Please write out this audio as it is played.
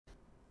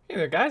Hey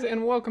there guys,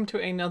 and welcome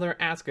to another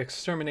Ask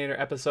Xterminator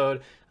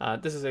episode.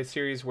 This is a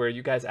series where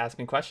you guys ask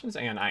me questions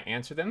and I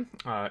answer them.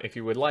 If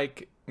you would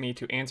like me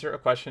to answer a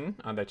question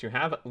that you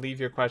have, leave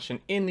your question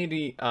in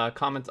the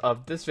comments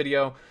of this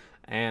video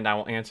and I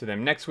will answer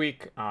them next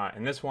week.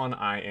 In this one,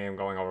 I am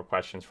going over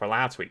questions for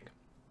last week.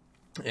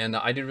 And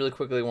I did really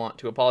quickly want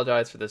to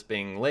apologize for this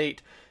being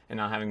late and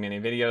not having many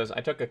videos.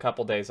 I took a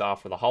couple days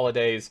off for the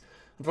holidays.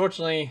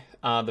 Unfortunately,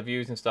 the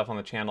views and stuff on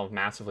the channel have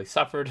massively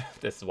suffered.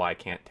 This is why I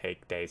can't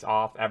take days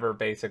off ever,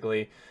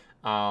 basically.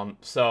 But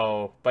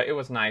it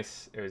was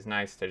nice. It was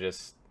nice to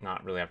just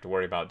not really have to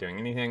worry about doing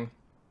anything.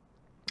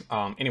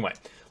 Anyway,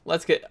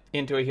 let's get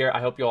into it here.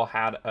 I hope you all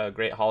had a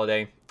great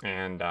holiday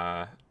and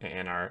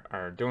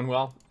are doing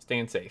well,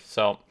 staying safe.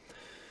 So,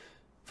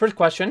 first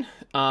question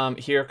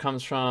here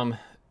comes from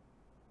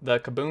the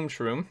Kaboom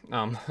Shroom.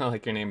 I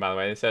like your name, by the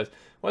way. It says,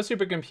 what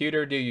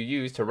supercomputer do you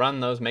use to run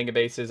those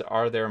megabases?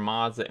 Are there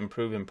mods that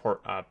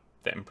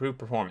improve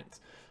performance?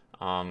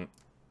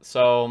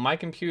 So my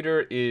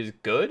computer is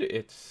good.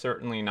 It's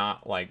certainly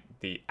not like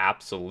the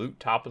absolute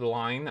top of the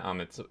line.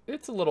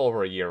 It's a little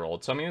over a year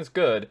old, so I mean it's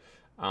good.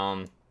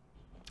 I'm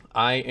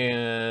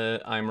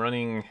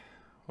running.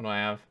 What do I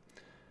have?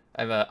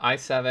 I have a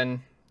i7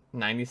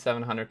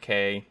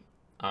 9700K.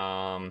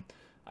 I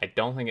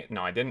don't think it.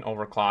 No, I didn't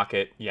overclock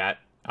it yet.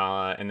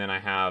 And then I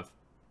have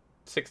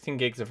 16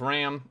 gigs of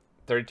RAM,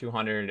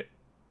 3200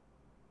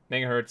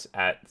 megahertz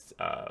at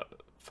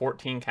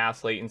 14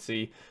 CAS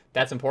latency.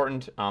 That's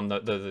important.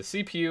 The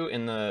CPU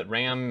and the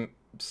RAM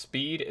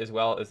speed, as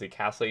well as the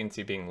CAS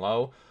latency being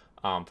low.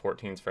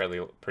 14 is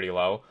pretty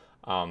low.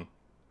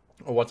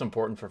 What's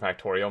important for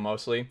Factorio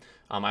mostly.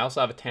 I also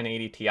have a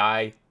 1080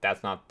 Ti.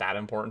 That's not that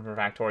important for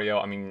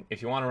Factorio. I mean,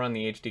 if you want to run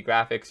the HD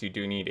graphics, you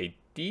do need a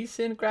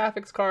decent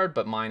graphics card,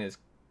 but mine is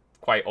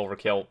quite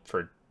overkill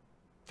for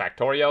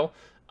Factorio.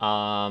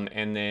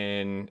 And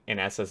then an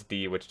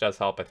SSD, which does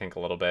help, I think, a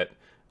little bit.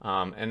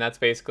 And that's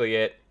basically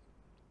it.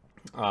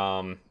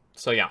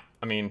 So yeah,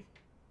 I mean,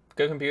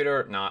 good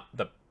computer, not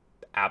the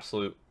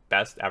absolute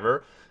best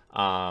ever.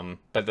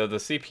 But the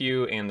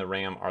CPU and the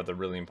RAM are the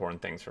really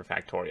important things for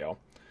Factorio.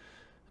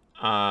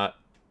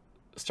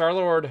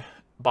 Starlord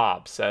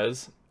Bob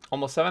says,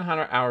 almost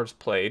 700 hours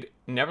played,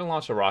 never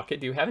launched a rocket.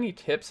 Do you have any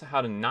tips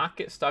how to not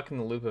get stuck in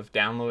the loop of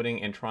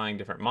downloading and trying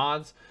different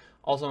mods?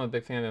 Also, I'm a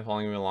big fan of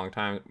following you a long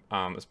time.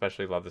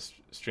 Especially love the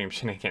stream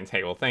shenanigans.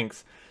 Hey, well,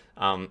 thanks,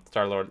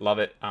 Starlord. Love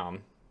it. I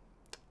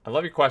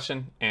love your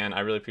question, and I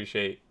really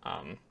appreciate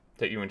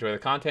that you enjoy the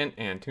content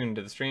and tune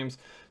into the streams.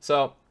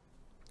 So,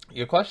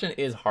 your question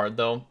is hard,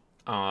 though.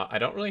 I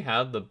don't really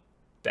have the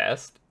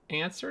best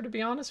answer, to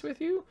be honest with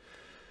you.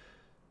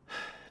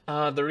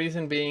 The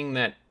reason being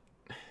that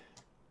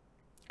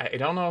I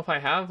don't know if I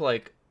have,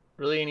 like,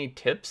 really any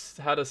tips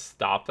how to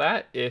stop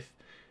that.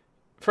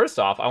 First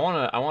off, I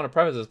want to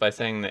preface this by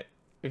saying that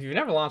if you've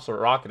never launched a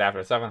rocket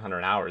after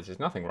 700 hours, there's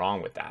nothing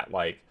wrong with that.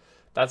 Like,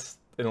 that's,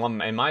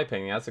 in my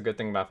opinion, that's a good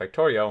thing about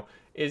Factorio,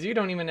 is you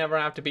don't even ever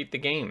have to beat the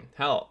game.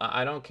 Hell,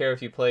 I don't care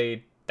if you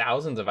played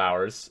thousands of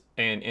hours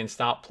and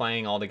stopped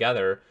playing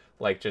altogether,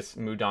 like just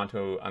moved on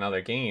to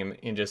another game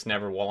and just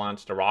never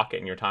launched a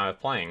rocket in your time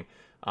of playing.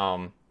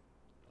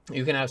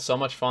 You can have so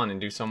much fun and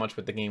do so much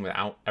with the game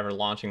without ever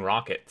launching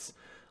rockets.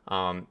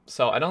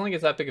 So I don't think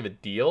it's that big of a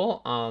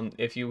deal.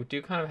 If you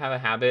do kind of have a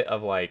habit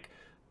of like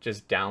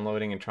just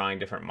downloading and trying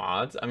different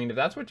mods, I mean, if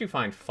that's what you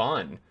find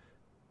fun,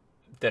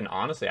 then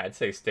honestly, I'd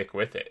say stick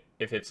with it.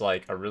 If it's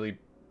like a really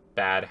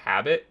bad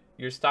habit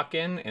you're stuck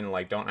in and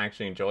like don't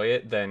actually enjoy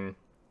it, then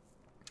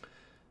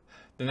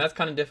that's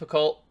kind of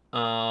difficult.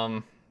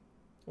 One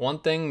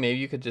thing, maybe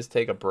you could just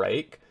take a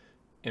break,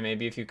 and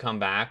maybe if you come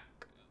back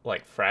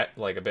like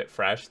a bit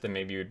fresh, then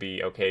maybe you would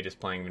be okay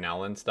just playing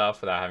vanilla and stuff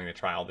without having to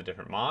try all the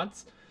different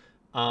mods.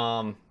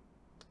 I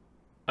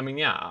mean,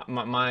 yeah,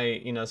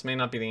 this may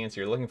not be the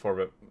answer you're looking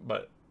for,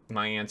 but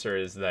my answer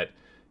is that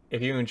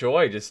if you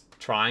enjoy just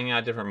trying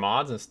out different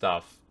mods and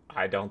stuff,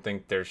 I don't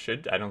think you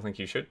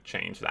should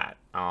change that.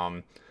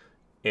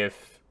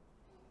 If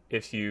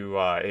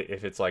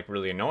it's like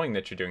really annoying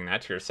that you're doing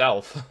that to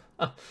yourself,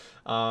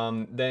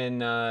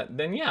 then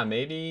yeah,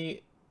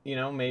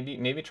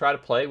 maybe try to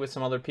play with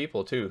some other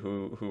people too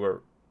who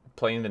are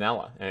playing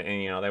vanilla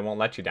and they won't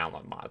let you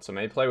download mods. So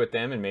maybe play with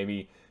them, and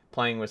maybe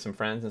playing with some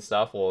friends and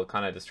stuff will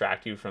kind of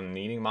distract you from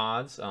needing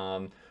mods.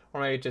 Or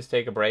maybe just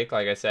take a break,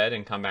 like I said,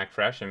 and come back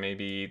fresh, and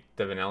maybe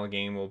the vanilla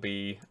game will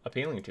be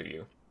appealing to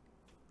you.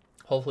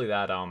 Hopefully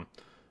that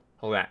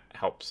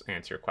helps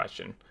answer your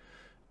question.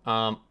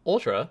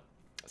 Ultra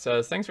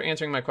says, thanks for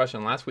answering my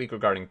question last week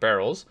regarding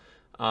barrels.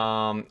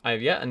 I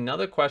have yet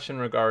another question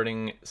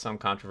regarding some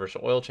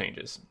controversial oil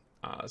changes.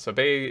 So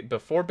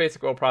before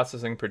basic oil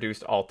processing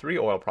produced all three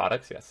oil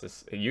products,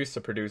 yes, it used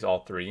to produce all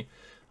three,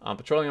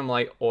 petroleum,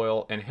 light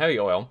oil, and heavy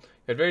oil.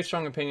 You had very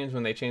strong opinions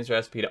when they changed the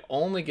recipe to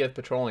only give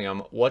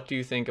petroleum. What do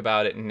you think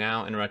about it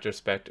now in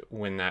retrospect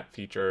when that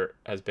feature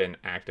has been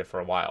active for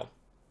a while?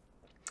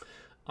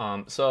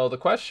 So the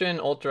question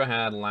Ultra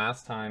had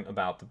last time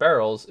about the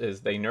barrels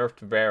is they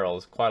nerfed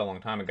barrels quite a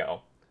long time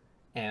ago.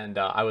 And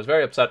I was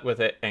very upset with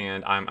it,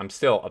 and I'm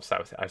still upset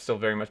with it. I still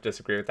very much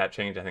disagree with that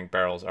change. I think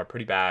barrels are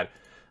pretty bad.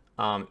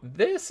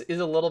 This is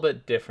a little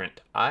bit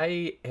different.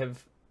 I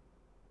have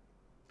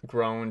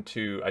grown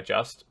to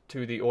adjust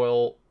to the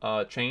oil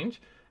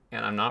change,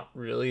 and I'm not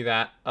really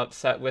that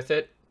upset with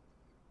it.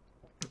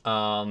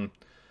 Um,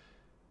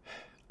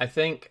 I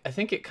think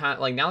it kind of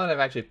like, now that I've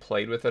actually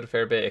played with it a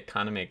fair bit, it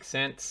kind of makes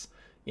sense.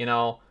 You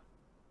know,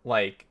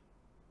 like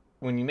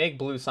when you make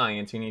blue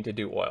science, you need to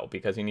do oil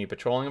because you need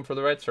petroleum for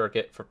the red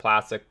circuit, for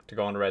plastic to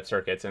go into red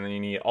circuits, and then you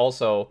need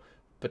also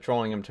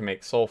petroleum to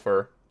make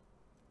sulfur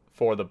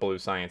for the blue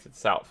science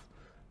itself.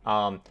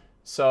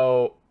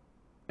 So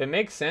it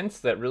makes sense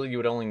that really you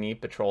would only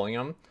need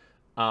petroleum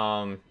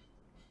um,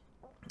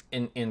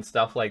 in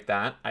stuff like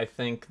that. I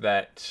think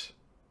there's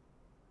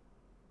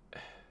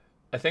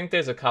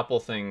a couple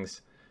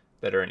things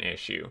that are an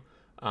issue.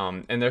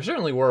 And there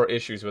certainly were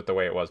issues with the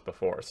way it was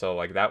before, so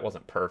like that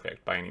wasn't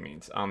perfect by any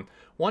means.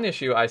 One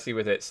issue I see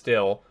with it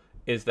still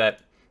is that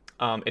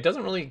it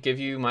doesn't really give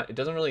you much. It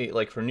doesn't really,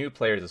 like for new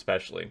players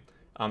especially,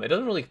 it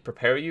doesn't really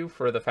prepare you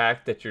for the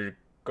fact that you're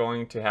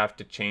going to have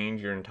to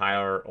change your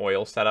entire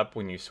oil setup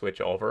when you switch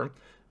over.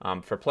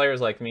 For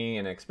players like me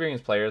and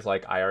experienced players,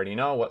 like I already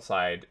know what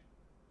side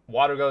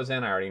water goes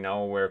in. I already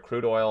know where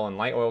crude oil and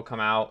light oil come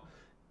out,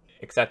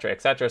 etc.,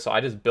 etc. So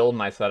I just build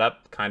my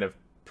setup kind of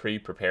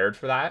pre-prepared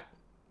for that.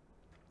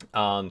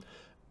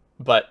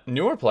 But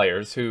newer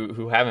players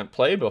who haven't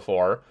played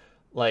before,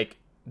 like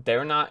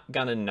they're not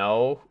gonna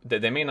know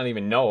that, they may not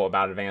even know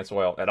about advanced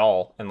oil at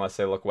all unless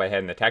they look way ahead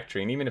in the tech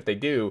tree. And even if they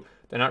do,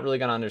 they're not really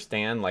gonna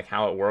understand like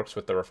how it works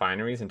with the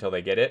refineries until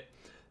they get it.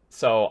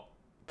 So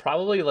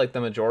probably like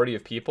the majority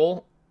of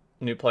people,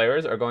 new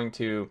players, are going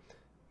to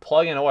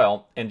plug in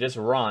oil and just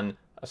run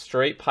a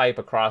straight pipe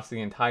across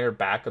the entire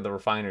back of the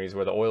refineries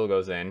where the oil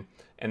goes in,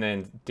 and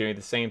then do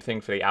the same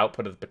thing for the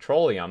output of the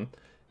petroleum.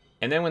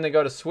 And then when they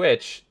go to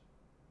switch,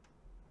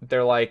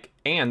 they're like,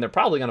 and they're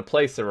probably going to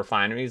place the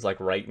refineries like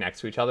right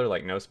next to each other,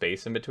 like no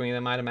space in between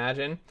them, I'd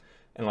imagine,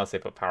 unless they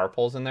put power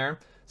poles in there.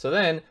 So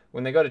then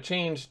when they go to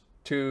change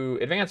to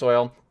advanced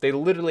oil, they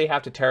literally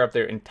have to tear up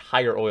their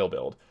entire oil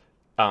build.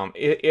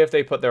 If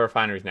they put their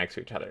refineries next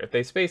to each other. If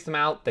they space them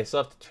out, they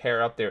still have to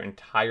tear up their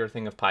entire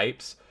thing of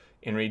pipes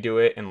and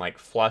redo it and like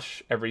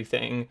flush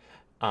everything.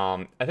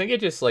 I think it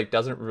just like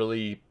doesn't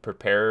really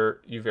prepare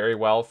you very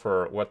well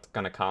for what's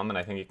gonna come, and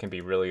I think it can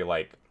be really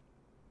like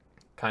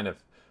kind of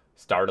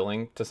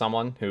startling to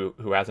someone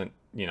who hasn't,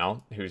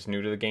 who's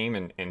new to the game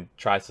and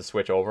tries to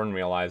switch over and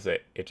realize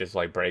that it just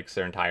like breaks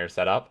their entire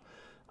setup.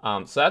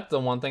 So that's the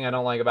one thing I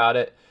don't like about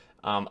it.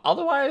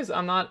 Otherwise,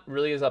 I'm not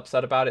really as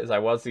upset about it as I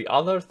was. The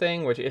other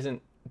thing, which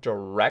isn't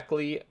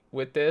directly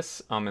with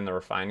this in the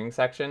refining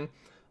section,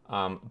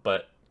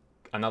 but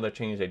another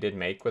change they did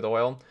make with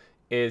oil,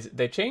 is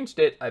they changed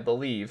it, I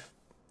believe,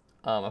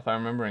 if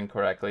I'm remembering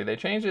correctly, they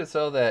changed it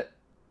so that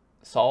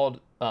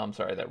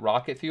that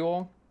rocket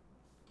fuel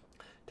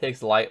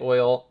takes light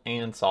oil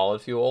and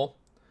solid fuel.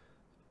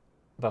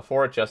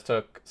 Before it just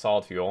took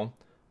solid fuel.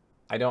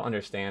 I don't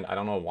understand. I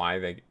don't know why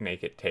they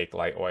make it take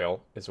light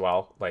oil as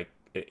well. Like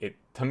it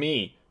to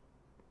me,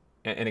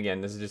 and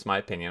again, this is just my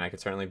opinion. I could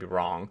certainly be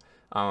wrong.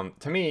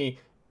 To me,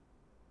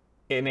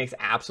 it makes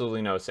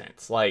absolutely no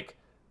sense. Like,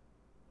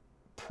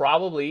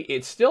 probably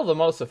it's still the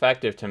most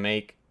effective to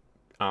make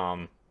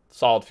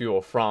solid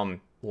fuel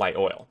from light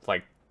oil.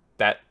 Like,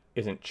 that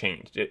isn't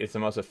changed. It's the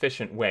most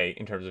efficient way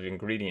in terms of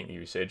ingredient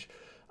usage.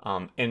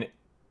 And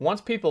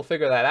once people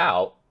figure that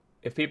out,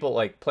 if people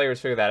like players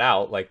figure that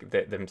out, like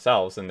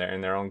themselves in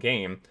their own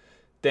game,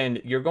 then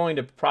you're going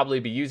to probably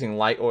be using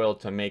light oil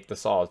to make the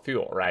solid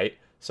fuel, right?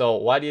 So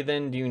why do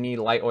you need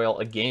light oil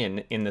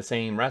again in the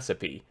same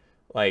recipe?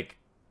 Like,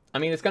 I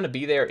mean, it's going to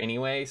be there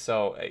anyway,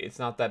 so it's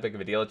not that big of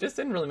a deal. It just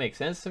didn't really make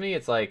sense to me.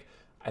 It's like,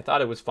 I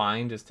thought it was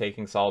fine just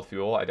taking solid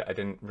fuel. I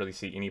didn't really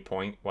see any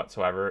point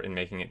whatsoever in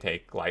making it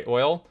take light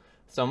oil.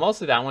 So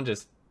mostly that one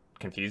just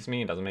confused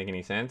me. It doesn't make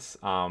any sense.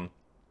 But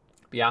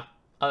yeah,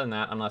 other than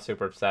that, I'm not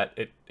super upset.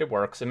 It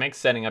works. It makes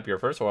setting up your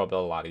first oil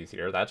build a lot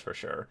easier, that's for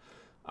sure.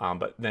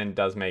 But then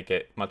does make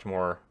it much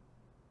more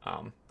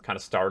kind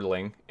of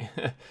startling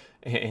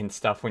in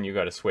stuff when you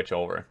go to switch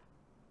over.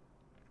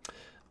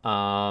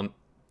 Origami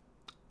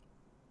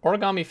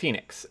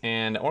Phoenix.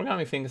 And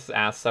Origami Phoenix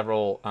asked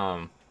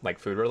several like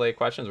food-related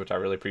questions, which I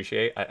really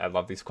appreciate. I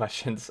love these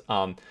questions.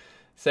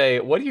 Say,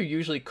 what do you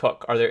usually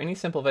cook? Are there any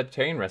simple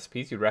vegetarian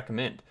recipes you'd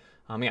recommend?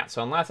 Yeah,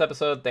 so in last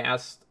episode, they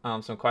asked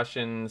some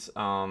questions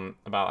about,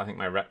 I think,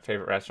 my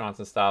favorite restaurants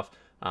and stuff.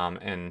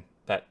 And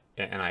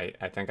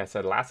I think I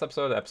said last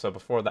episode, the episode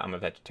before that, I'm a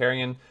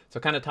vegetarian. So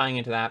kind of tying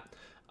into that.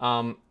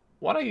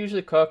 What I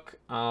usually cook,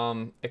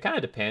 it kind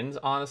of depends,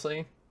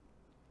 honestly.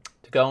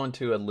 To go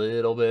into a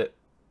little bit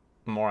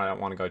more, I don't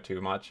want to go too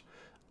much,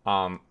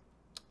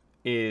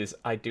 is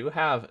I do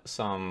have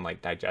some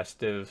like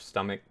digestive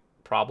stomach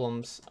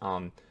problems.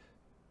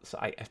 So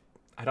I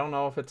don't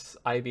know if it's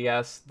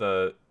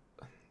IBS.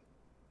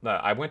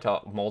 I went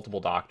to multiple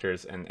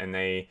doctors and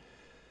they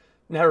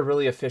never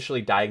really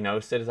officially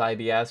diagnosed it as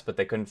IBS, but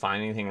they couldn't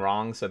find anything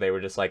wrong. So they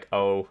were just like,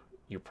 oh,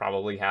 you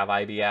probably have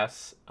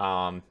IBS.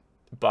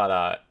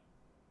 But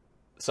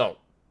so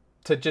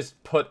to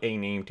just put a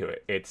name to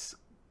it, it's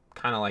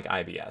kind of like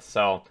IBS.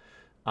 So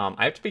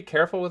I have to be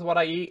careful with what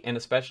I eat, and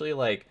especially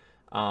like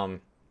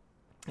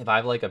if I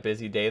have like a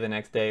busy day the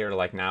next day, or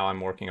like now I'm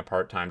working a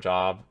part-time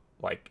job,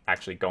 like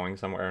actually going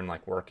somewhere and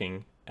like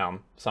working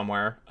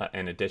somewhere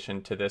in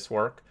addition to this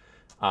work.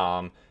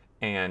 Um,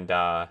 and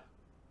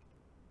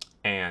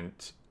and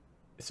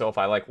so if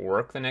I like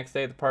work the next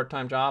day at the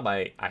part-time job,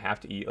 I have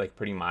to eat like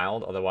pretty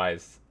mild.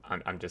 Otherwise,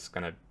 I'm just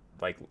gonna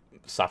like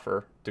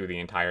suffer through the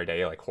entire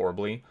day like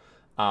horribly.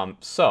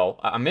 So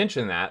I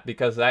mention that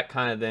because that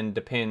kind of then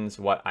depends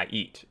what I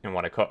eat and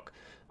what I cook.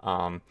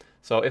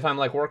 So if I'm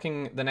like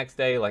working the next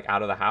day like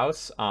out of the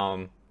house,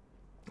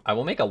 I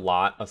will make a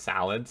lot of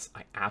salads.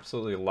 I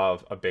absolutely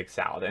love a big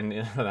salad, and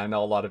I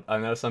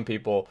know some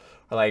people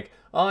are like,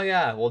 oh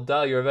yeah, well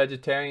duh, you're a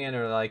vegetarian,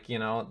 or like, you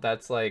know,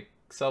 that's like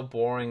so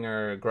boring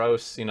or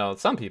gross. You know,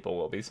 some people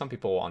will be, some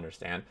people will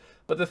understand.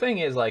 But the thing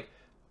is, like,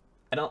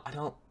 I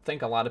don't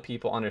think a lot of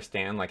people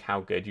understand like how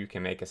good you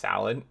can make a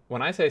salad.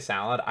 When I say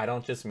salad, I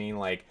don't just mean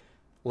like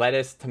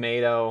lettuce,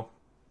 tomato,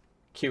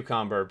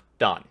 cucumber,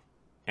 done.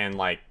 And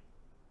like,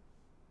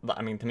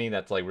 I mean, to me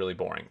that's like really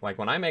boring. Like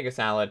when I make a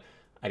salad,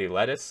 I do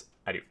lettuce,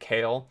 I do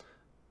kale,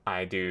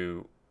 I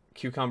do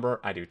cucumber,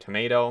 I do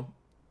tomato,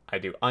 I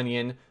do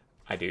onion,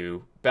 I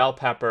do bell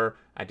pepper,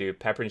 I do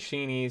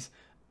pepperoncinis,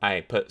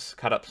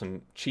 cut up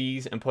some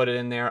cheese and put it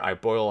in there. I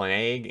boil an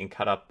egg and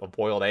cut up a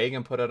boiled egg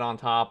and put it on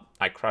top.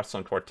 I crush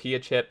some tortilla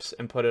chips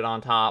and put it on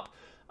top.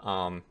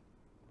 And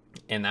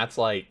that's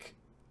like,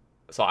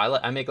 so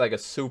I make like a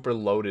super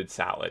loaded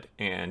salad,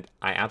 and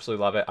I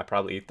absolutely love it. I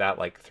probably eat that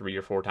like 3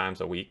 or 4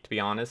 times a week, to be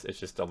honest. It's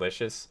just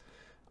delicious.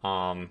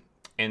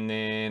 And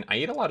then I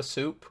eat a lot of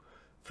soup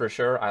for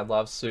sure. I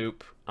love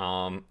soup,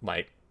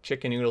 like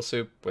chicken noodle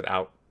soup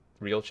without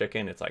real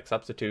chicken. It's like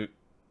substitute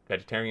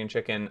vegetarian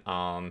chicken.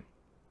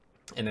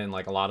 And then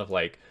like a lot of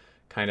like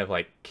kind of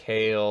like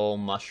kale,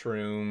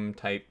 mushroom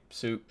type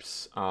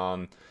soups.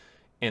 And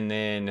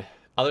then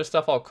other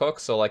stuff I'll cook.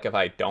 So like if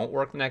I don't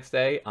work the next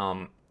day,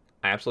 I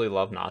absolutely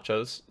love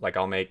nachos. Like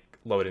I'll make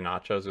loaded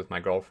nachos with my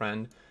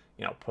girlfriend,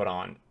 you know, put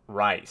on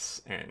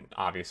rice and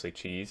obviously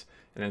cheese,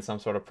 and then some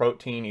sort of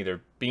protein,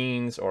 either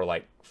beans or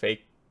like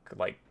fake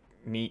like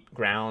meat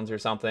grounds or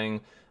something,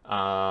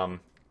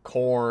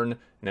 corn, and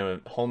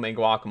then homemade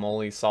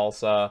guacamole,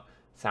 salsa,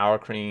 sour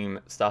cream,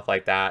 stuff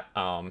like that.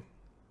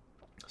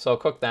 So I'll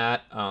cook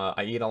that.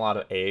 I eat a lot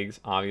of eggs,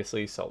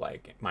 obviously. So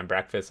like my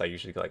breakfast, I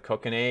usually like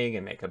cook an egg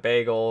and make a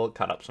bagel,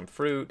 cut up some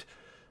fruit.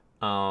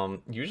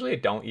 Usually I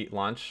don't eat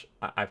lunch.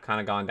 I've kind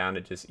of gone down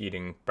to just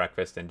eating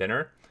breakfast and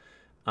dinner.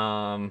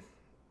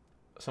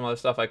 Some other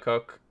stuff I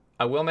cook.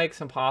 I will make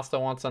some pasta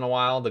once in a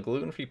while. The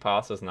gluten-free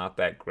pasta is not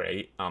that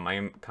great. I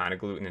am kind of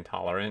gluten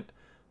intolerant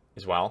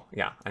as well.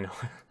 Yeah, I know.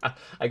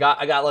 I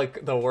got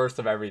like the worst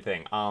of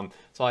everything.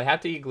 So I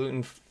have to eat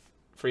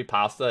gluten-free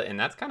pasta, and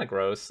that's kind of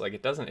gross. Like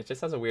it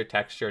just has a weird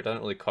texture. It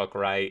doesn't really cook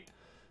right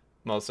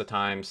most of the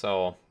time.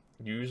 So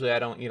usually I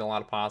don't eat a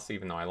lot of pasta,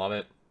 even though I love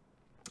it.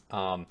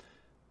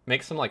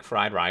 Make some like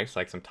fried rice,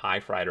 like some Thai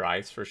fried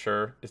rice for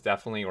sure is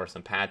definitely, or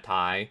some pad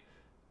Thai,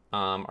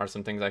 are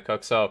some things I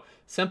cook. So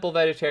simple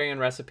vegetarian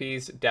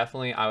recipes,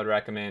 definitely I would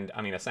recommend.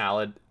 I mean, a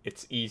salad,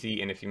 it's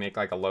easy, and if you make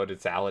like a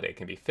loaded salad, it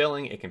can be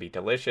filling, it can be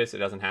delicious. It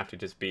doesn't have to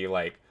just be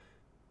like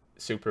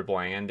super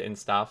bland and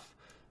stuff.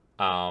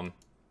 I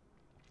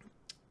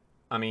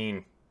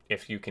mean,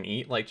 if you can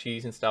eat like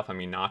cheese and stuff, I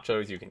mean,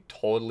 nachos, you can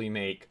totally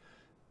make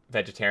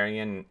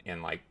vegetarian,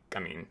 and like, I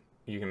mean,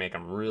 you can make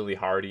them really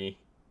hearty.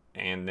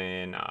 And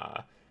then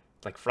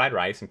like fried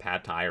rice and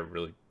pad Thai are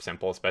really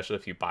simple, especially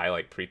if you buy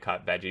like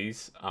pre-cut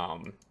veggies.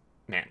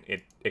 Man,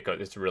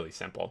 it's really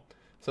simple.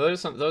 So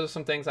those are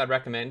some things I'd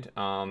recommend,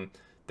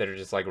 that are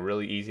just like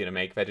really easy to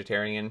make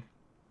vegetarian,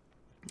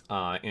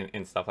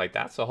 and stuff like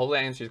that. So hopefully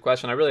I answered your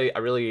question. I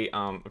really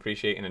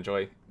appreciate and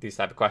enjoy these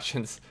type of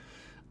questions.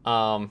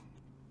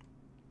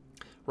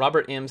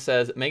 Robert M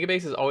says,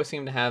 Megabases always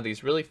seem to have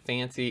these really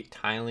fancy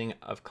tiling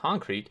of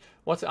concrete.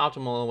 What's the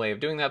optimal way of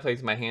doing that?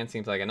 Placing my hand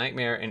seems like a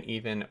nightmare, and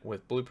even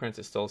with blueprints,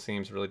 it still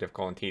seems really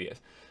difficult and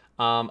tedious.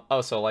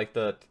 So like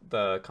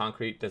the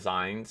concrete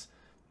designs,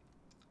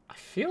 I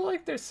feel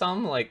like there's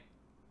some like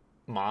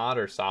mod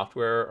or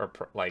software or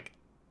like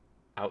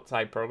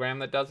outside program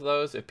that does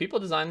those. If people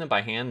design them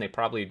by hand, they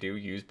probably do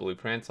use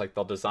blueprints. Like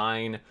they'll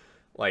design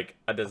like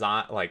a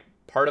design, like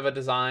part of a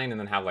design, and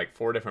then have like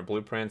 4 different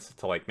blueprints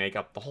to like make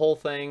up the whole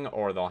thing,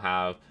 or they'll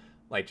have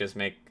like just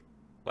make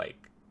like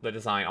the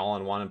design all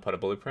in one and put a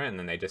blueprint, and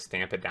then they just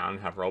stamp it down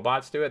and have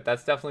robots do it.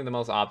 That's definitely the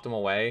most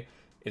optimal way,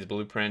 is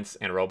blueprints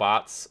and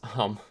robots.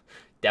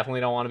 Definitely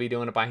don't want to be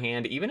doing it by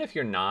hand, even if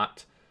you're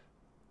not,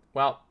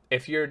 well,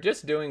 if you're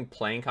just doing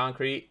plain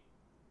concrete,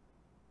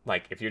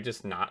 like if you're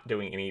just not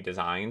doing any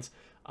designs,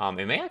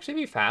 it may actually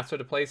be faster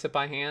to place it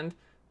by hand,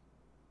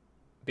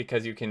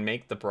 because you can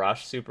make the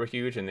brush super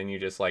huge and then you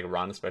just like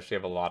run, especially if you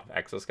have a lot of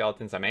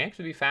exoskeletons. That may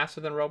actually be faster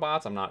than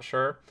robots, I'm not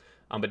sure.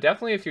 But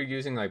definitely if you're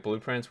using like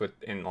blueprints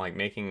in like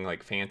making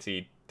like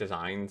fancy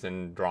designs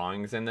and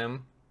drawings in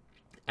them,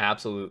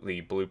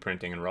 Absolutely,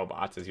 blueprinting and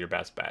robots is your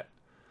best bet.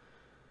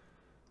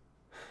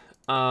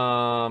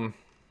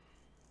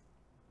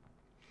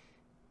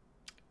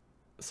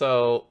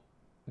 So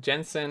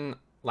Jensen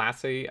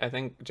Lassie, I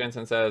think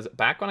Jensen says,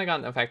 back when I got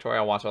into Factorio,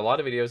 I watched a lot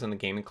of videos in the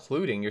game,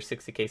 including your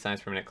 60k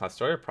science per minute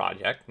Clustorio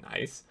project.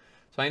 Nice.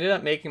 So I ended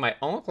up making my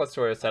own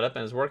Clustorio setup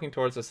and is working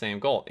towards the same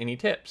goal. Any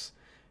tips?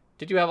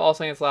 Did you have all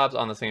science labs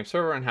on the same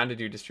server, and how did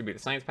you distribute the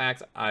science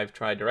packs? I've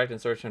tried direct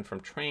insertion from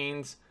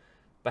trains,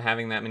 but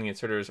having that many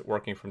inserters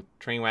working from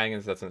train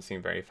wagons doesn't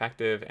seem very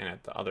effective, and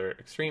at the other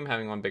extreme,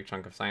 having one big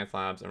chunk of science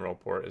labs and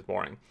Roleport is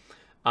boring.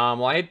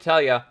 Well, I hate to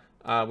tell you,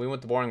 we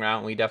went the boring route,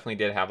 and we definitely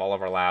did have all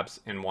of our labs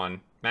in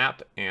one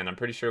map, and I'm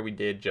pretty sure we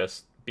did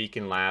just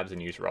beacon labs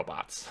and use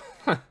robots.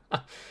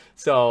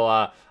 So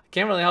I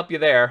can't really help you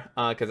there,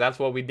 because that's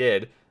what we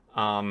did.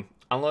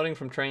 Unloading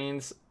from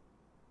trains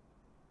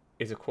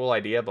is a cool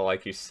idea, but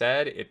like you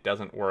said, it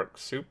doesn't work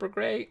super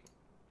great.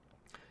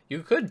 You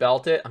could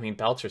belt it. I mean,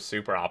 belts are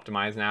super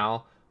optimized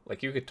now.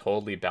 Like, you could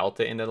totally belt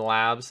it into the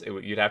labs.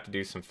 You'd have to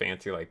do some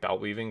fancy, like, belt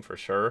weaving for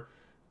sure.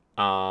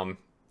 And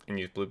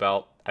use blue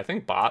belt. I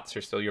think bots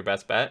are still your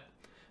best bet.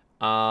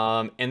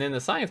 And then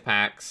the science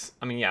packs.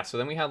 I mean, yeah, so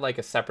then we had, like,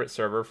 a separate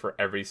server for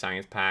every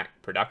science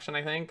pack production,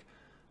 I think.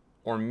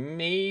 Or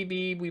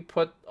maybe we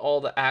put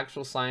all the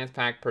actual science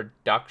pack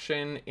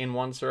production in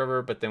one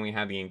server, but then we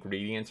had the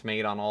ingredients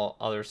made on all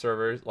other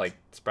servers, like,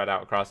 spread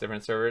out across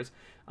different servers.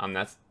 I'm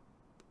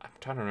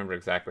trying to remember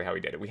exactly how we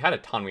did it. We had a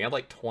ton. We had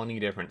like 20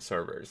 different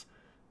servers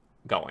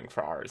going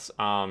for ours.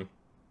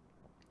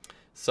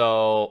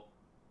 So,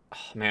 oh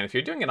man, if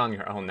you're doing it on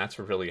your own, that's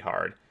really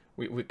hard.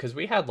 Because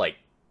we had like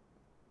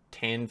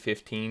 10,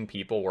 15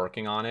 people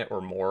working on it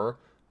or more.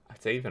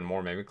 I'd say even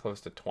more, maybe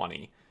close to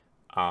 20.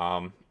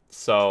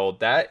 So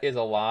that is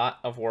a lot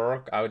of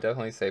work. I would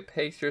definitely say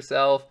pace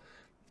yourself.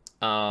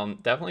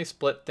 Definitely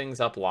split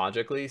things up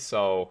logically.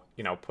 So,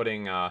 you know,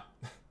 putting,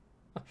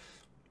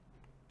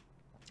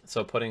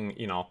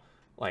 you know,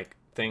 like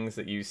things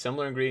that use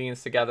similar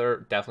ingredients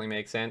together definitely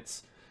makes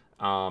sense.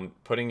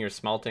 Putting your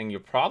smelting, you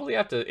probably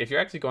have to, if you're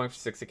actually going for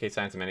 60k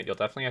science a minute, you'll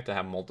definitely have to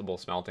have multiple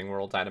smelting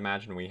worlds, I'd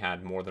imagine. We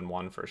had more than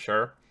one for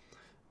sure.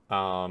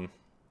 Trying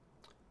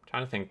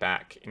to think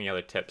back, any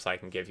other tips I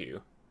can give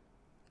you.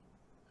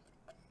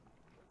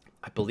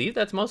 I believe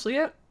that's mostly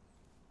it.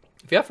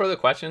 If you have further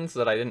questions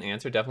that I didn't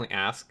answer, definitely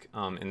ask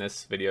in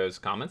this video's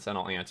comments, and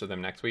I'll answer them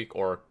next week,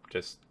 or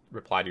just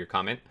reply to your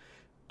comment.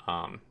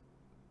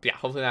 Yeah,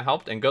 hopefully that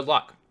helped, and good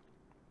luck.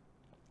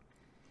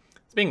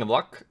 Speaking of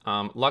luck,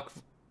 Luck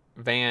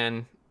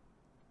Van,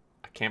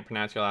 I can't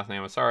pronounce your last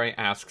name, I'm sorry,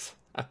 asks,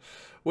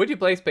 would you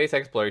play Space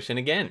Exploration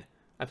again?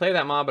 I play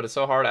that mod, but it's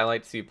so hard. I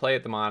like to see you play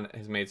it. The mod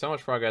has made so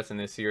much progress in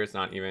this year, it's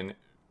not even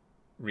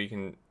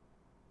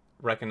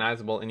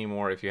recognizable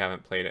anymore if you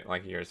haven't played it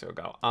like years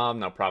ago.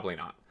 No, probably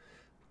not.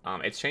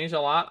 It's changed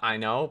a lot, I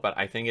know, but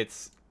I think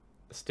it's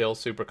still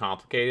super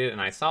complicated, and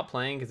I stopped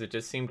playing because it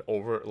just seemed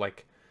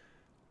like,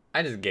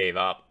 I just gave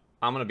up.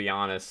 I'm gonna be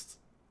honest.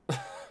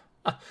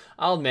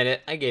 I'll admit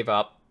it, I gave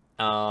up.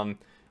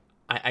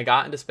 I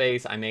got into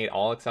space, I made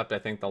all except I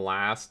think the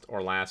last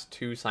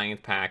two science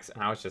packs,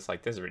 and I was just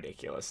like, this is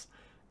ridiculous.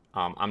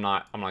 I'm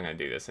not gonna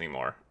do this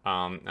anymore.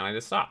 And I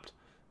just stopped.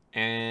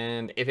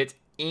 And if it's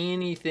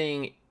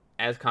anything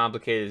as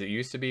complicated as it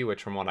used to be,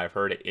 which from what I've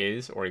heard it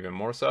is, or even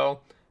more so,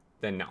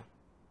 then no.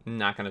 I'm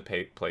not gonna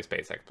play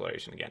Space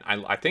Exploration again.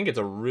 I think it's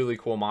a really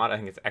cool mod. I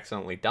think it's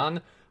excellently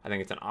done. I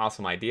think it's an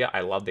awesome idea.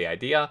 I love the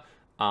idea.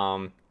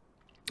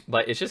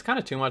 But it's just kind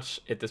of too much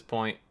at this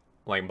point,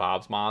 like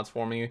Bob's mods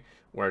for me,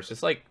 where it's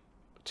just like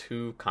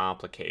too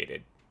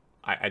complicated.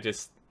 I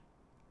just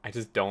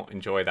don't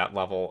enjoy that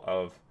level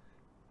of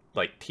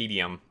like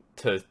tedium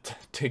to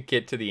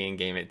get to the end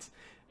game.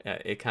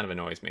 It kind of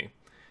annoys me.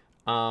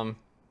 Let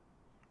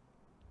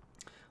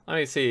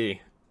me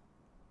see.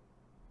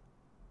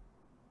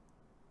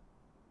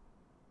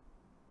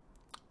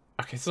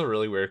 Okay, this is a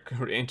really weird,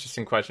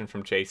 interesting question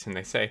from Jason.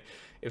 They say,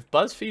 if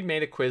BuzzFeed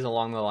made a quiz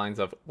along the lines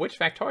of, which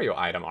Factorio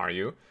item are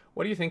you?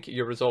 What do you think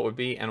your result would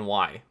be, and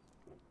why?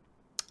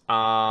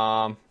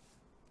 Damn,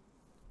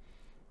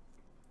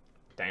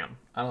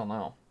 I don't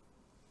know.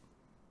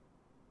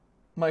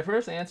 My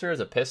first answer is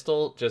a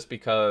pistol, just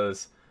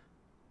because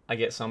I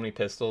get so many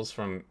pistols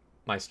from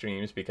my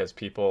streams because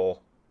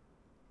people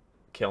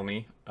kill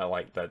me.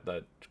 Like,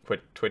 the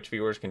Twitch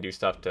viewers can do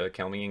stuff to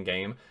kill me in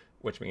game,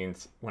 which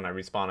means when I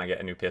respawn, I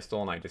get a new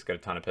pistol, and I just get a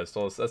ton of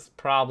pistols. That's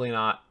probably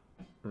not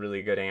a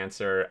really good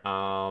answer.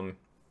 To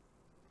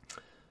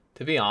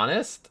be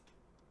honest,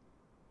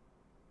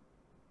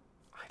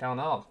 I don't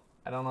know.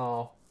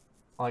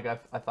 Like,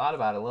 I thought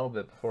about it a little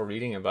bit before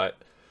reading it, but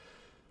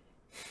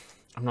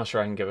I'm not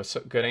sure I can give a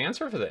good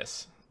answer for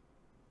this.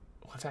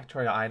 What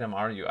Factorio item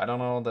are you? I don't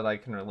know that I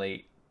can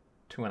relate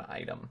to an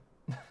item.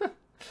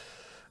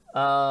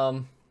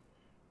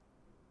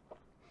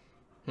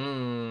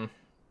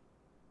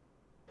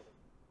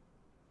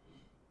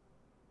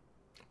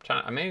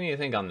 I may need to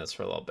think on this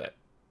for a little bit.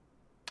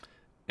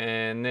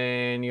 And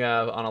then you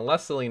have, on a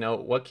less silly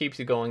note, what keeps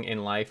you going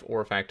in life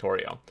or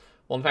Factorio?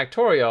 Well, in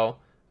Factorio,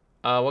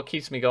 What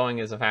keeps me going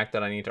is the fact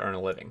that I need to earn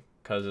a living,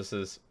 because this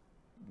is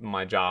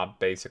my job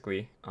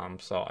basically.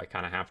 So I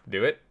kind of have to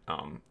do it.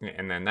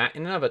 And then that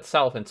in and of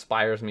itself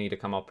inspires me to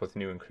come up with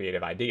new and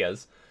creative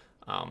ideas.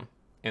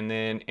 And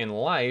then in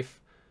life,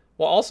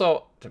 well,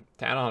 also to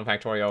add on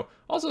Factorio,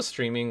 also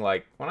streaming.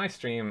 Like when I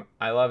stream,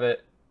 I love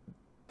it.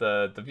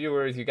 The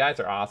viewers, you guys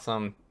are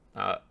awesome.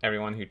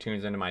 Everyone who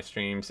tunes into my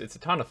streams, it's a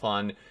ton of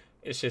fun.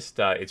 It's just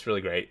it's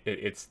really great.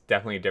 It's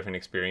definitely a different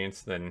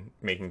experience than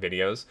making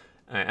videos.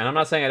 And I'm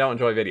not saying I don't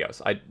enjoy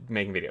videos.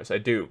 Making videos, I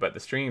do, but the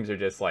streams are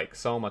just like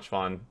so much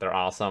fun. They're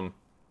awesome.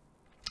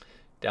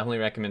 Definitely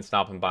recommend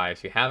stopping by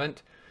if you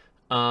haven't.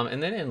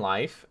 And then in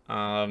life,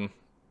 I mean,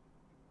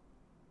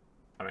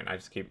 I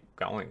just keep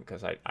going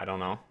because I don't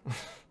know.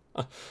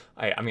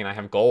 I mean, I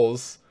have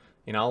goals,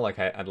 you know, like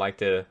I'd like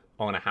to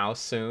own a house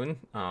soon.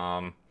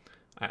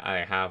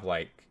 I have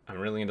like, I'm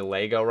really into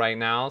Lego right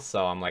now,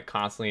 so I'm like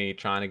constantly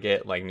trying to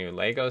get like new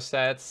Lego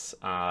sets.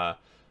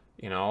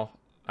 You know,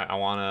 I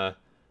want to,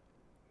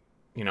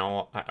 you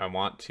know, I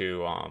want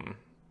to,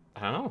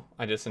 I don't know.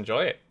 I just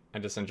enjoy it. I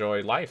just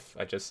enjoy life.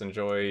 I just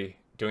enjoy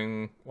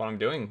doing what I'm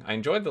doing. I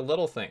enjoy the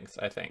little things,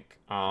 I think.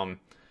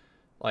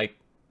 Like,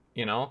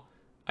 you know,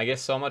 I get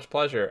so much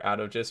pleasure out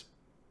of just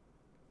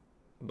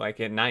like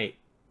at night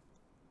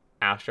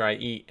after I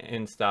eat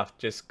and stuff,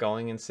 just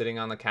going and sitting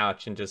on the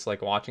couch and just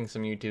like watching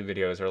some YouTube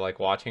videos or like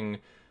watching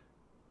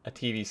a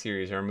TV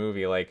series or a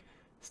movie, like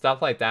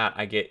stuff like that.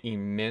 I get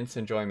immense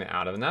enjoyment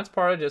out of, and that's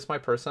part of just my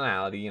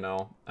personality. You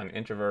know, I'm an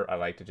introvert. I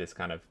like to just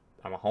kind of,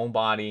 I'm a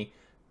homebody,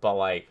 but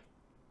like,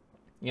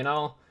 you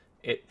know,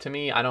 it to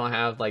me, I don't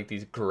have like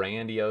these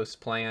grandiose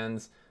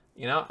plans.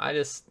 You know, I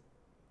just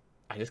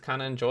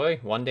kind of enjoy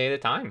one day at a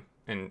time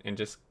and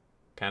just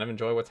kind of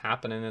enjoy what's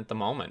happening at the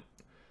moment.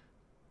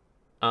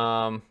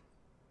 Um,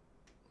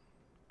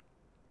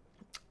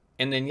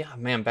 and then yeah,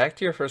 man, back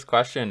to your first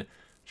question.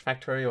 Which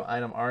Factorio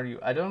item are you?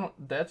 I don't know.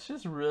 That's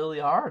just really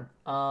hard.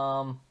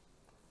 I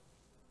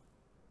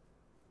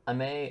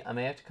may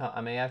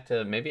have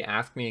to maybe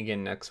ask me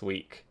again next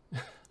week.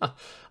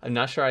 I'm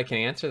not sure I can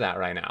answer that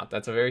right now.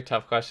 That's a very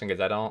tough question because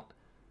I don't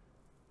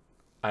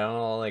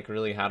know like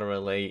really how to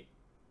relate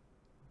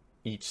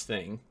each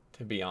thing,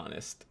 to be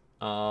honest.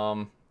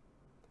 I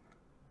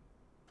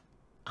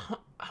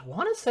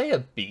want to say a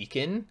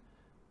beacon,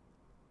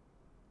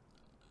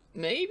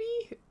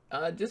 maybe,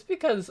 just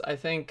because I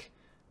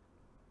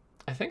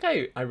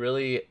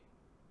really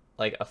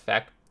like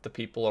affect the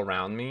people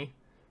around me.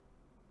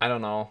 I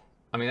don't know.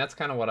 I mean, that's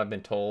kind of what I've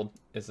been told,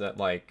 is that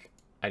like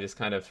I just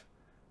kind of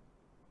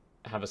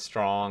have a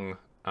strong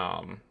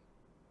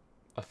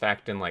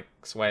effect and like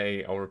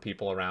sway over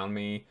people around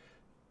me.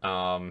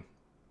 And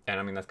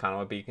I mean that's kind of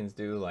what beacons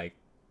do. Like,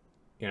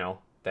 you know,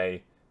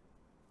 they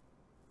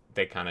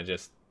kind of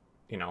just,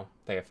 you know,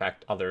 they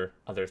affect other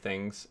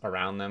things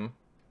around them.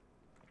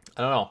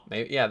 I don't know.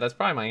 Maybe, yeah, that's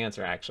probably my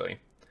answer actually.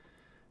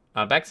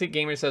 Backseat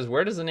Gamer says,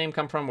 "Where does the name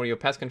come from? Were you a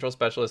pest control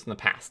specialist in the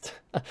past?"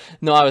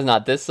 No, I was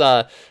not. This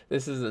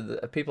is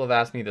people have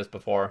asked me this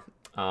before.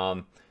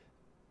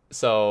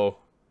 So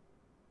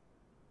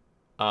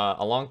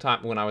a long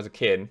time when I was a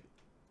kid,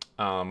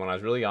 when I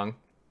was really young,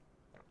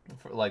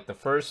 for like the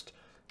first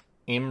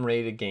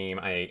M-rated game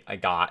I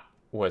got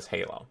was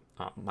Halo.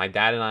 My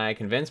dad and I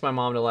convinced my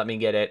mom to let me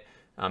get it.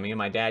 Me and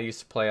my dad used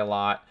to play a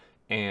lot,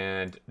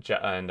 and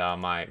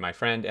my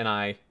friend and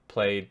I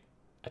played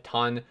a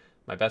ton.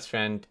 My best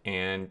friend,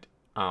 and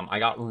I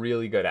got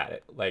really good at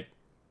it. Like,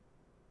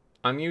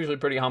 I'm usually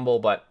pretty humble,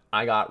 but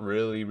I got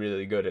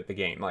really good at the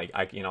game. Like,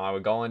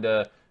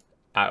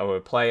 I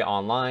would play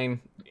online,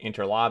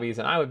 inter lobbies,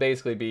 and I would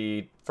basically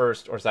be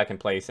first or second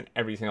place in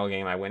every single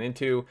game I went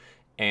into.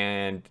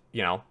 And,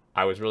 you know,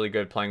 I was really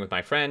good playing with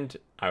my friend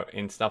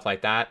and stuff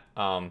like that.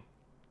 And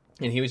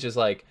he was just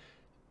like,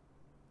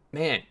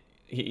 man,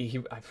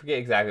 I forget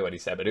exactly what he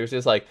said, but it was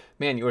just like,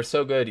 man, you were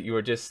so good. You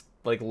were just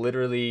like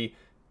literally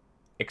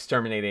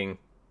exterminating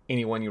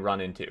anyone you run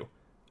into.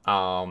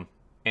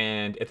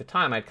 And at the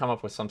time I'd come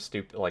up with some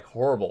stupid, like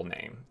horrible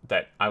name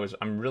that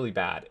I'm really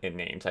bad at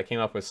names. I came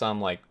up with some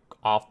like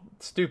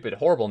stupid,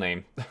 horrible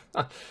name.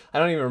 I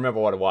don't even remember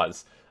what it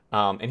was.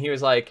 And he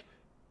was like,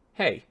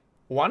 hey,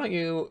 why don't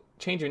you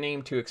change your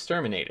name to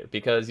Xterminator?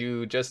 Because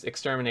you just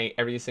exterminate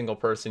every single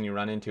person you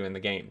run into in the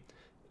game.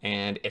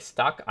 And it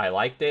stuck. I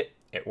liked it.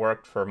 It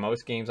worked for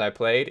most games I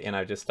played, and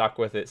I've just stuck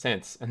with it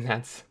since. And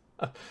that's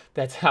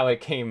how it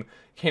came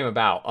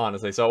about,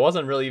 honestly. So it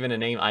wasn't really even a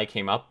name I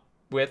came up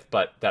with,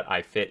 but that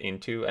I fit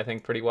into, I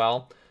think, pretty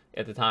well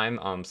at the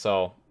time.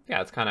 So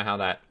yeah, it's kind of how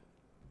that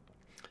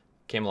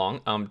came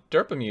along.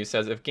 Derpamuse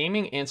says, if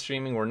gaming and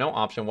streaming were no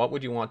option, what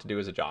would you want to do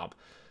as a job?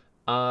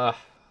 I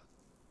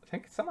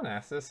think someone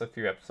asked this a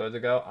few episodes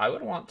ago. I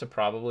would want to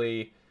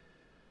probably,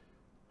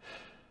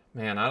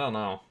 man, I don't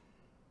know.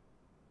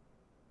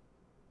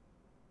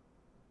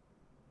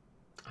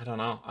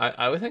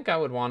 I would think I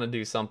would want to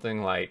do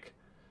something like,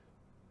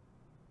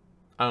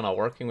 I don't know,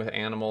 working with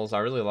animals. I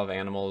really love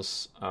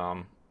animals.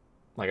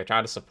 Like I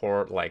try to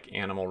support like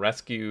animal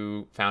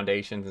rescue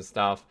foundations and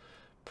stuff.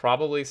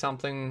 Probably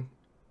something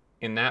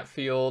in that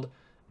field.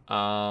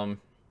 I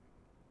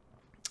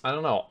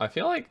don't know. I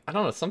feel like, I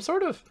don't know, some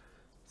sort of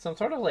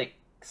like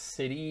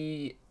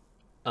city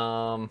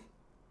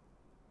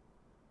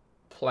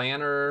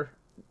planner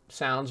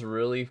sounds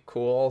really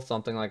cool.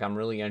 Something like I'm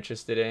really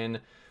interested in.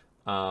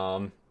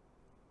 Um,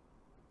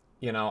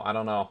 I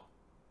don't know.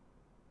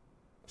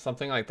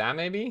 Something like that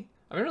maybe?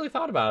 I haven't really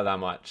thought about it that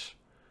much.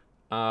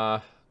 Uh,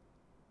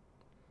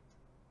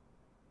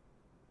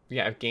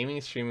 yeah, if gaming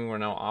and streaming were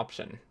no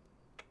option.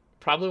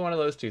 Probably one of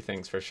those two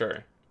things for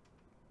sure.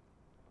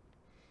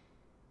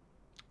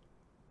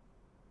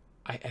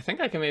 I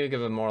think I can maybe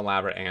give a more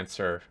elaborate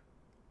answer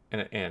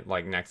in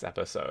like next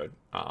episode.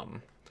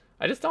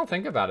 I just don't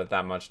think about it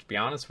that much, to be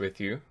honest with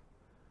you.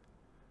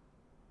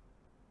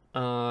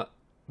 Uh,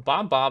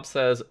 Bob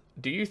says,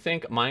 "Do you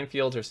think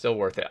minefields are still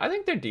worth it?" I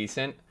think they're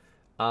decent.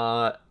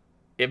 Uh,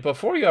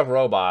 before you have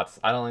robots,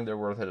 I don't think they're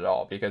worth it at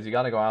all because you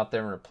got to go out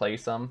there and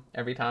replace them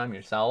every time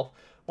yourself.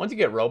 Once you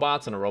get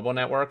robots in a robo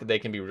network, they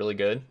can be really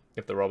good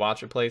if the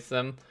robots replace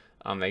them.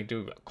 They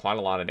do quite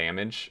a lot of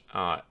damage.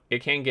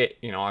 It can get,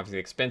 obviously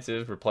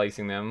expensive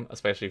replacing them,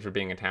 especially if you're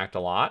being attacked a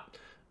lot.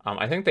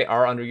 I think they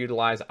are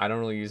underutilized. I don't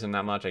really use them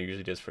that much. I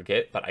usually just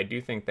forget, but I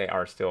do think they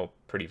are still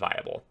pretty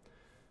viable.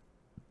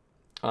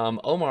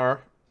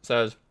 Omar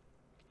says,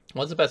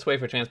 "What's the best way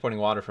for transporting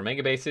water for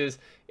megabases?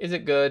 Is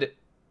it good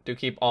to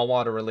keep all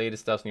water-related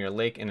stuff near a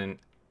lake and an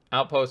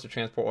outpost to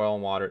transport oil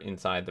and water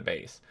inside the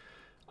base?"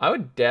 I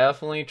would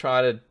definitely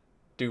try to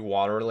do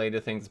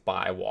water-related things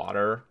by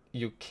water.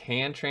 You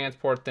can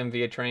transport them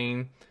via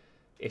train.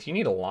 If you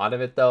need a lot of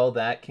it, though,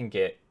 that can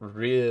get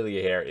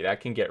really hairy. That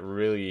can get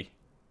really,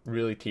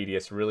 really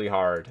tedious, really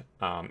hard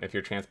if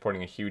you're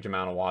transporting a huge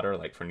amount of water,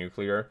 like for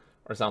nuclear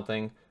or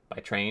something, by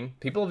train.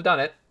 People have done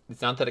it.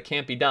 It's not that it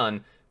can't be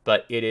done,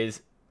 but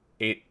it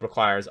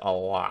requires a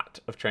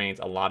lot of trains,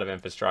 a lot of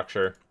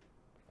infrastructure.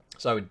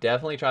 So I would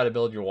definitely try to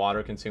build your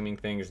water consuming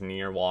things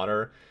near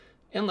water,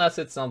 unless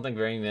it's something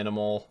very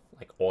minimal,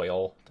 like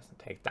oil. It doesn't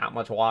take that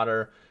much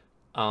water,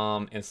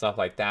 and stuff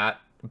like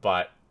that.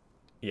 But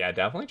yeah,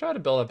 definitely try to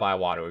build it by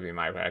water would be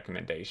my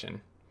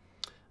recommendation.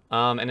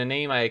 And a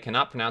name I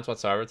cannot pronounce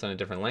whatsoever, it's in a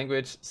different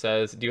language,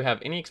 says, "Do you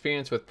have any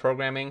experience with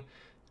programming?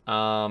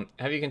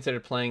 Have you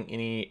considered playing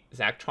any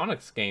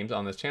Zachtronics games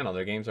on this channel?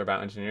 Their games are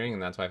about engineering,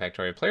 and that's why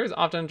Factorio players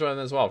often enjoy them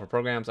as well. For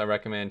programs, I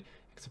recommend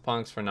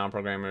Exapunks. For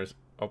non-programmers,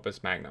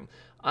 Opus Magnum."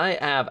 I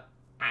have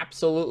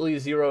absolutely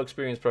zero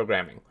experience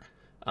programming.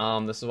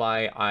 This is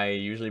why I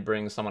usually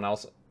bring someone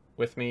else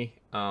with me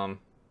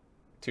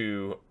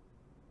to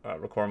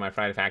record my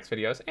Friday Facts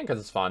videos, and because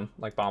it's fun.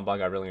 Like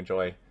Bombug, I really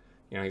enjoy.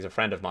 He's a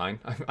friend of mine.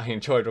 I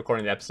enjoyed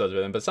recording the episodes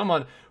with him. But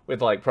someone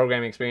with like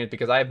programming experience,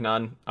 because I have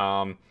none.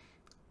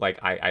 Like,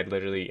 I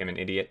literally am an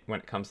idiot when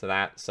it comes to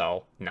that,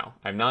 so no,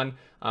 I have none.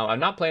 I'm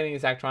not playing any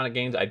Zachtronic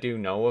games. I do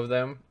know of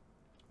them,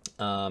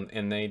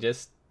 and they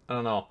just, I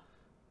don't know.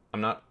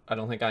 I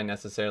don't think I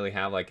necessarily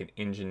have, like, an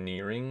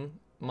engineering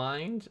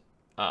mind,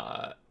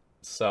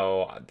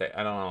 so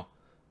I don't know.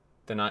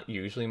 They're not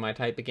usually my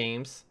type of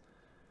games.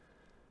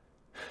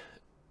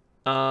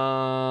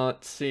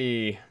 Let's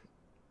see.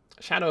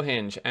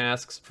 Shadowhinge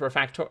asks for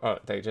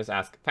they just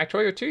ask,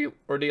 Factorio 2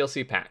 or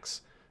DLC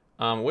packs?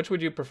 Which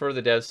would you prefer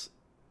the devs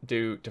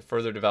do to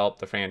further develop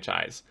the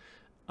franchise?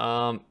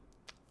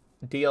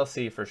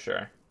 DLC for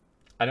sure.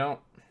 The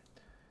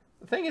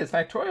thing is,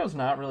 Factorio's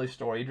not really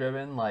story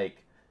driven.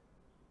 Like,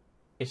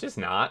 it's just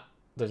not.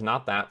 There's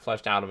not that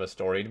fleshed out of a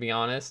story, to be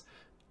honest.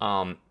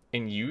 And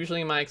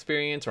usually, in my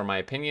experience or my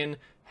opinion,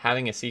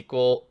 having a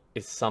sequel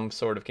is some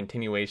sort of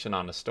continuation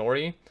on a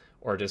story,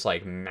 or just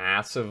like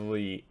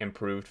massively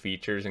improved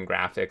features and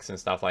graphics and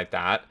stuff like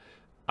that.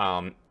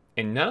 And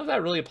none of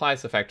that really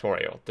applies to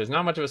Factorio. There's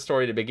not much of a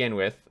story to begin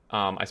with.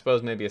 I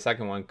suppose maybe a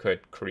second one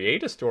could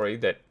create a story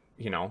that,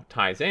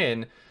 ties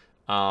in.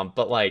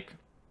 But, like,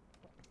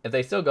 if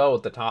they still go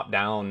with the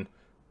top-down,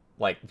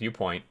 like,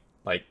 viewpoint,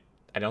 like,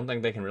 I don't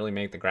think they can really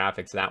make the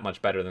graphics that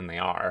much better than they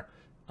are.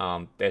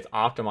 It's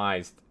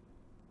optimized,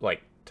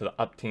 like, to the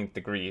upteenth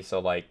degree. So,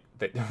 like,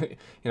 it's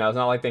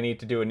not like they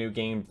need to do a new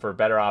game for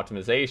better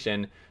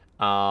optimization.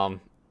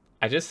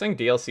 I just think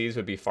DLCs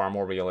would be far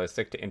more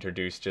realistic to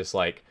introduce just,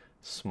 like,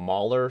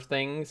 smaller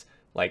things,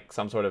 like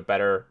some sort of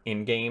better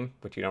in-game,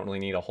 which you don't really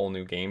need a whole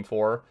new game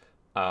for,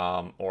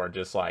 or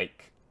just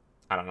like,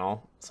 I don't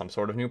know, some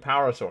sort of new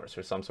power source,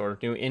 or some sort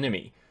of new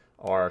enemy,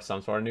 or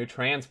some sort of new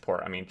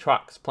transport. I mean,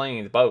 trucks,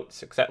 planes,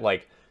 boats, except,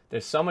 like,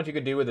 there's so much you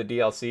could do with the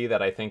DLC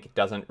that I think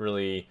doesn't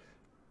really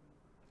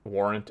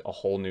warrant a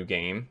whole new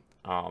game.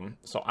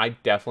 So I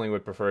definitely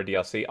would prefer a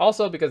DLC.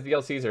 Also, because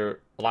DLCs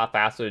are a lot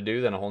faster to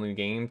do than a whole new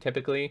game,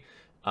 typically.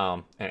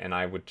 And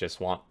I would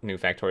just want new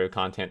Factorio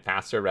content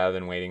faster rather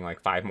than waiting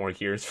like 5 more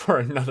years for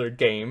another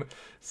game.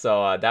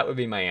 So that would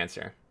be my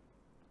answer.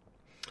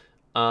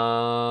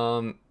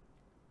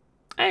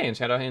 Hey, and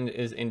Shadowhand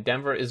is in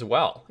Denver as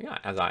well. Yeah,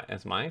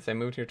 as mine. So I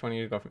moved here 20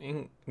 years ago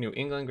from New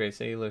England, great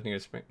city, lived near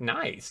Spring.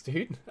 Nice,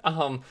 dude.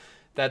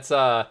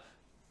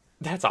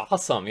 That's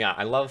awesome. Yeah,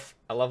 I love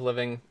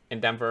living in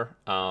Denver.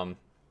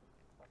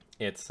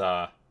 It's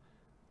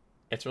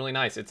It's really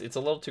nice. It's a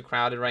little too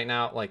crowded right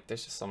now. Like,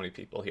 there's just so many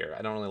people here.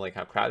 I don't really like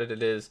how crowded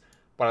it is,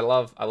 but I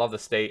love the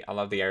state. I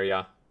love the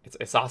area.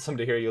 It's awesome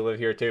to hear you live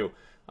here too.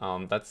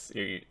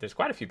 There's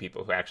quite a few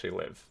people who actually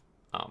live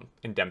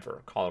in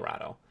Denver,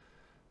 Colorado.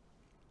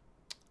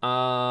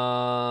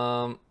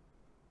 Let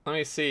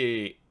me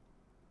see.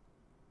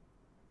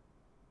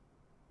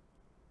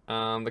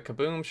 The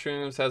Kaboom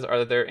Shroom says,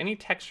 are there any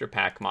texture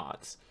pack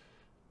mods?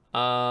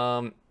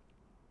 Yeah,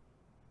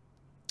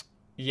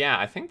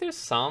 I think there's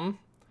some.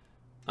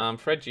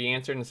 Fred G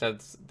answered and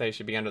said they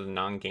should be under the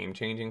non-game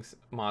changing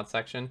mod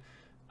section.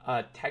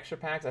 Texture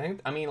packs,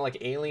 I mean, like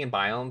alien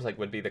biomes, like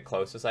would be the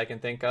closest I can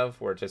think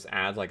of, where it just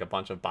adds like a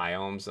bunch of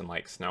biomes and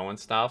like snow and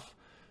stuff.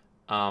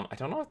 I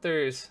don't know if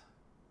there's.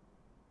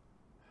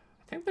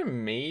 I think there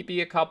may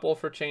be a couple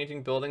for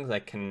changing buildings. I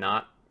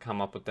cannot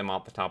come up with them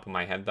off the top of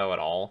my head though at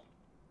all.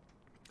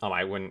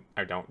 I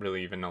don't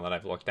really even know that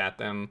I've looked at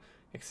them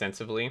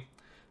extensively.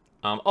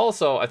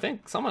 Also, I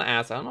think someone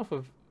asked, I don't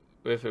know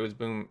if it was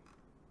Boom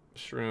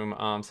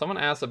Shroom, someone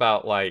asked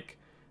about, like,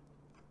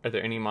 are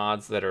there any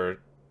mods that are,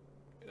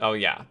 oh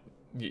yeah,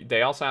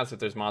 they also asked if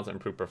there's mods that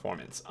improve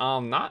performance.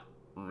 Not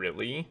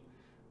really.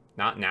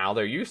 Not now.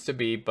 There used to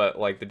be, but,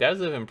 like, the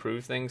devs have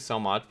improved things so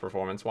much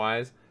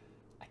performance-wise.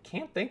 I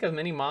can't think of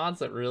many mods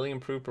that really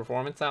improve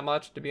performance that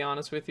much, to be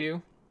honest with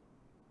you.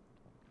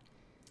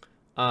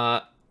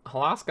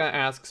 Halaska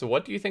asks,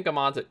 what do you think of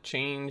mods that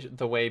change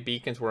the way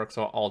beacons work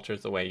so it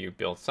alters the way you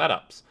build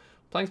setups?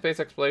 Playing Space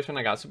Exploration,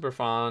 I got super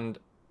fond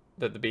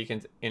that the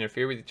beacons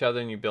interfere with each other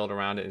and you build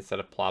around it instead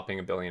of plopping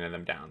a billion of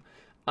them down.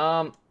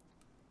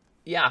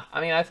 Yeah,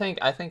 I mean, I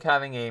think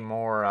having a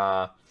more,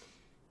 I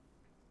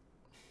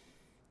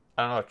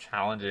don't know if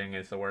challenging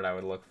is the word I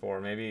would look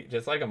for. Maybe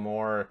just like a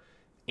more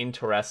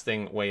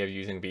interesting way of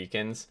using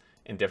beacons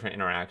and different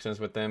interactions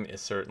with them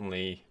is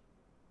certainly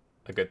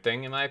a good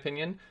thing, in my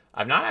opinion.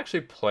 I've not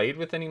actually played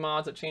with any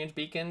mods that change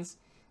beacons,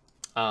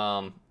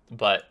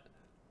 but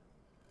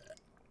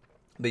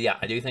yeah,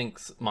 I do think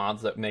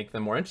mods that make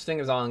them more interesting,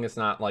 as long as it's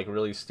not like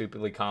really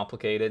stupidly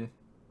complicated,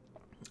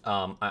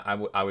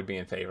 I would be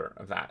in favor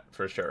of that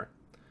for sure.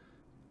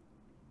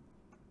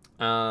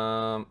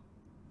 Let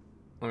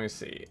me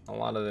see. A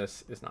lot of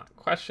this is not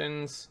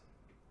questions.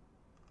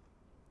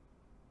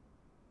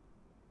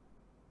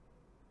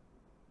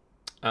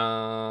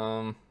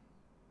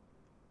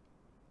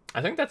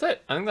 I think that's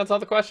it. I think that's all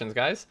the questions,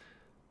 guys.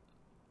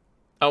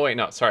 Oh, wait,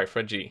 no. Sorry,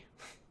 Fred G.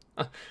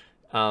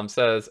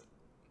 Says,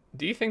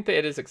 do you think that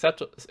it is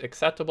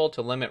acceptable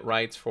to limit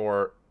rights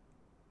for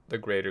the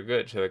greater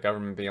good? Should the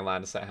government be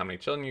allowed to set how many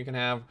children you can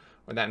have?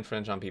 Would that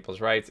infringe on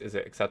people's rights? Is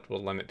it acceptable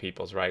to limit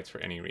people's rights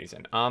for any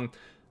reason? I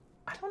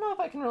don't know if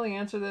I can really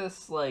answer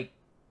this. Like,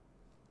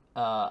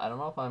 I don't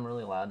know if I'm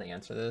really allowed to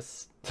answer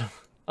this.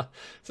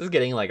 This is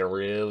getting, like, a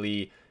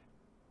really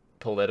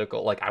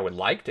political... Like, I would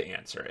like to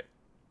answer it.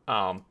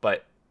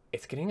 But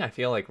it's getting, I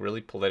feel like, really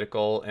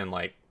political and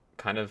like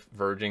kind of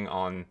verging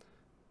on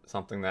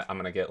something that I'm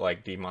gonna get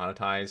like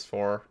demonetized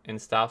for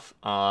and stuff,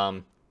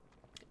 and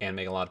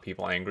make a lot of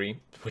people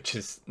angry, which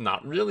is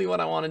not really what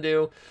I want to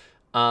do.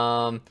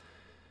 I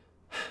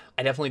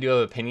definitely do have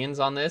opinions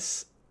on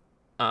this.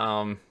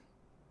 I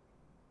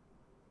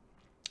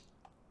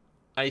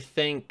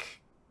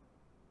think,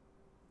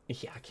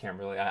 yeah,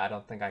 I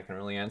don't think I can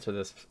really answer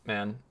this,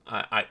 man.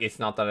 It's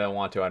not that I don't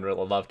want to. I'd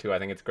really love to. I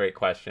think it's a great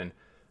question.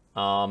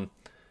 To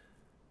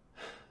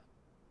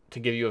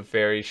give you a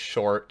very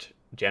short,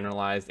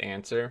 generalized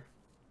answer,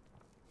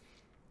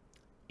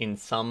 in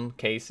some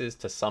cases,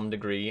 to some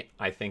degree,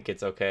 I think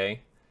it's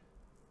okay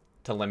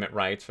to limit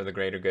rights for the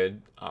greater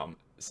good,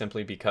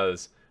 simply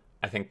because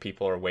I think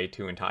people are way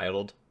too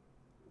entitled.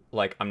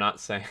 Like, I'm not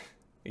saying,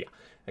 yeah,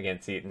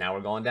 again, see, now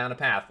we're going down a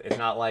path. It's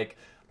not like,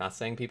 I'm not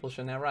saying people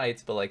shouldn't have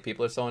rights, but like,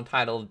 people are so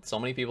entitled. So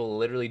many people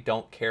literally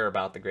don't care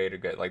about the greater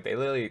good. Like,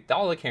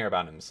 all they care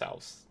about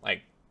themselves.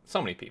 Like,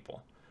 so many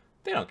people,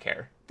 they don't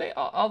care.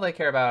 All they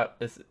care about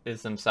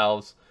is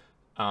themselves.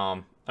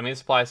 I mean,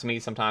 this applies to me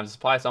sometimes. This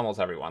applies to almost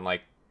everyone.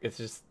 Like, it's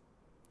just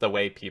the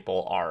way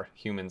people are,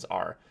 humans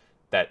are,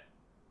 that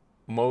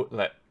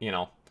you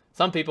know,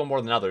 some people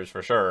more than others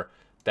for sure,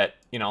 that,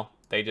 you know,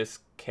 they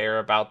just care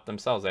about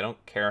themselves. They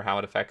don't care how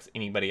it affects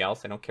anybody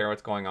else. They don't care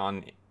what's going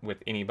on with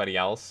anybody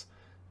else.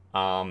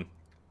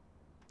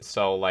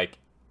 So like,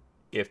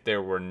 if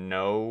there were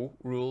no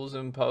rules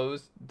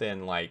imposed,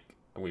 then like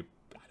we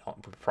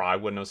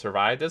probably wouldn't have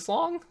survived this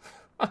long,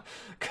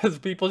 because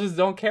people just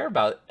don't care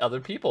about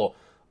other people,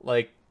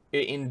 like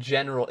in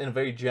general, in a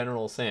very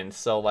general sense.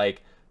 So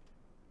like,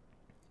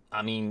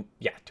 I mean,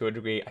 yeah, to a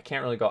degree,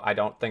 I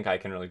don't think I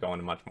can really go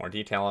into much more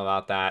detail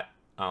about that.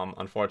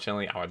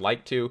 Unfortunately, I would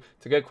like to.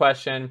 It's a good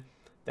question.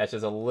 That's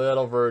just a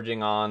little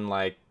verging on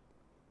like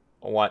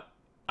what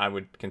I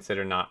would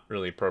consider not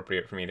really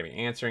appropriate for me to be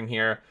answering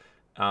here.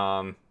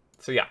 So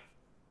yeah.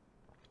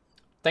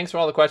 Thanks for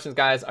all the questions,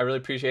 guys. I really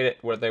appreciate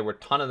it. There were a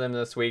ton of them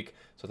this week,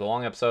 so it's a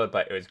long episode,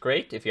 but it was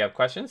great. If you have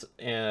questions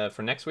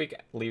for next week,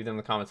 leave them in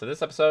the comments of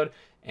this episode.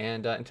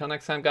 And until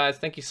next time, guys,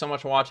 thank you so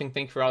much for watching.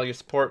 Thank you for all your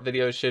support.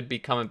 Videos should be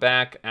coming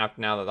back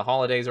now that the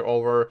holidays are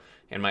over,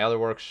 and my other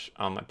work,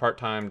 my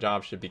part-time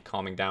job, should be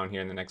calming down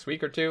here in the next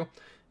week or two.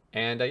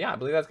 And yeah, I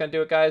believe that's going to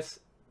do it, guys.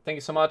 Thank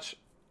you so much.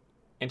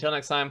 Until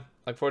next time,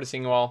 look forward to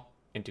seeing you all,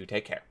 and do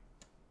take care.